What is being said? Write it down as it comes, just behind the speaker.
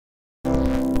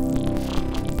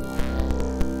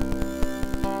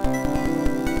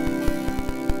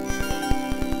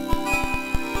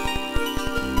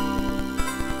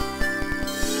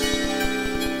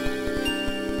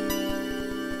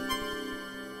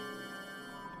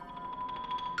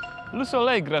Le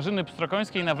soleil Grażyny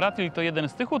Pstrokońskiej-Nawratil to jeden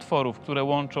z tych utworów, które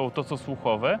łączą to, co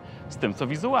słuchowe, z tym, co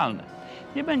wizualne.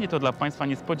 Nie będzie to dla Państwa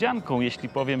niespodzianką, jeśli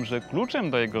powiem, że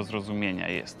kluczem do jego zrozumienia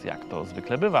jest, jak to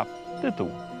zwykle bywa, tytuł.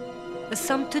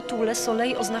 Sam tytuł Le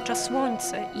soleil oznacza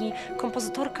słońce i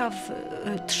kompozytorka w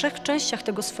trzech częściach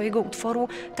tego swojego utworu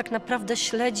tak naprawdę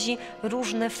śledzi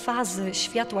różne fazy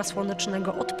światła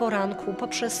słonecznego od poranku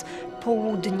poprzez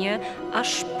południe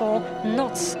aż po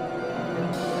noc.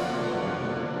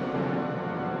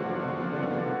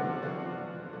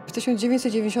 W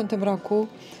 1990 roku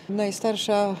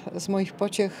najstarsza z moich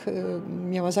pociech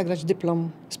miała zagrać dyplom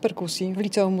z perkusji w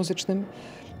liceum muzycznym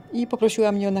i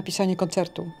poprosiła mnie o napisanie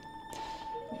koncertu.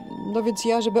 No więc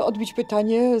ja, żeby odbić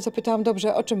pytanie, zapytałam,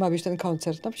 dobrze, o czym ma być ten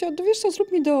koncert? No powiedziała, wiesz co,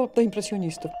 zrób mi do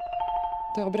impresjonistów.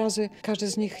 Te obrazy, każdy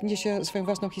z nich niesie swoją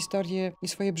własną historię i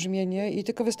swoje brzmienie i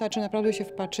tylko wystarczy naprawdę się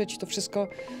wpatrzeć, to wszystko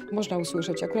można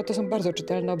usłyszeć. Akurat to są bardzo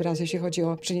czytelne obrazy, jeśli chodzi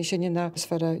o przeniesienie na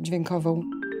sferę dźwiękową.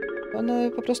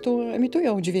 One po prostu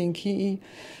emitują dźwięki i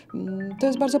to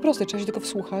jest bardzo proste, trzeba się tylko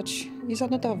wsłuchać i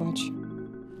zanotować.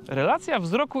 Relacja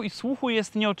wzroku i słuchu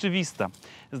jest nieoczywista.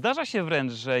 Zdarza się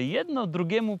wręcz, że jedno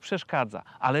drugiemu przeszkadza,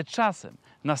 ale czasem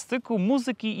na styku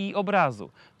muzyki i obrazu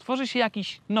tworzy się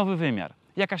jakiś nowy wymiar,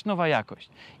 jakaś nowa jakość.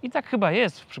 I tak chyba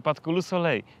jest w przypadku Le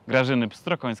soleil Grażyny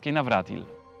Pstrokońskiej-Nawratil.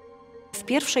 W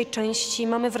pierwszej części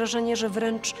mamy wrażenie, że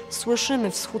wręcz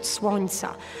słyszymy wschód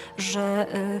słońca, że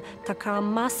taka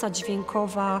masa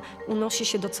dźwiękowa unosi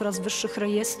się do coraz wyższych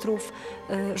rejestrów,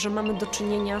 że mamy do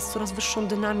czynienia z coraz wyższą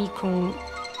dynamiką.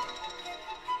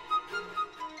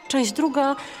 Część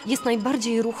druga jest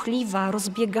najbardziej ruchliwa,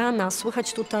 rozbiegana.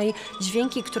 Słychać tutaj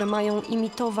dźwięki, które mają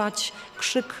imitować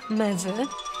krzyk mewy.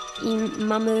 I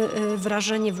mamy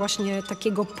wrażenie właśnie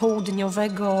takiego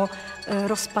południowego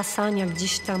rozpasania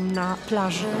gdzieś tam na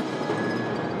plaży.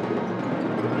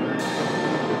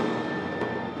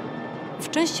 W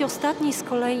części ostatniej z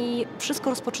kolei wszystko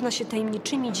rozpoczyna się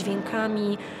tajemniczymi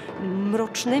dźwiękami,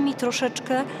 mrocznymi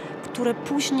troszeczkę, które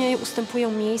później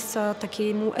ustępują miejsca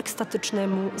takiemu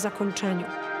ekstatycznemu zakończeniu.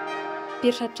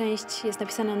 Pierwsza część jest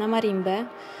napisana na marimbę,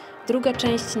 druga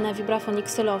część na wibrafon i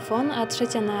ksylofon, a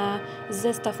trzecia na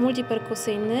zestaw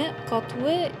multiperkusyjny,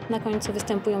 kotły. Na końcu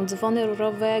występują dzwony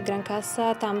rurowe,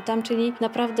 grankasa, tam-tam, czyli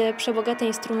naprawdę przebogate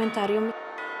instrumentarium.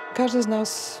 Każdy z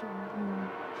nas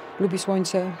lubi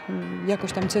słońce,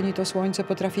 jakoś tam ceni to słońce,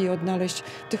 potrafi je odnaleźć.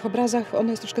 W tych obrazach ono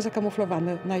jest troszkę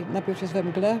zakamuflowane. Najpierw jest we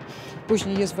mgle,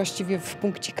 później jest właściwie w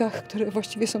punkcikach, które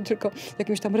właściwie są tylko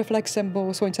jakimś tam refleksem,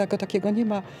 bo słońca jako takiego nie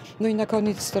ma. No i na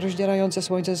koniec to rozdzierające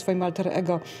słońce ze swoim alter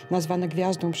ego, nazwane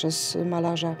gwiazdą przez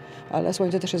malarza, ale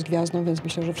słońce też jest gwiazdą, więc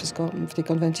myślę, że wszystko w tej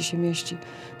konwencji się mieści.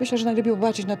 Myślę, że najlepiej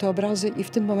popatrzeć na te obrazy i w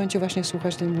tym momencie właśnie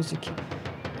słuchać tej muzyki.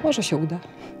 Może się uda.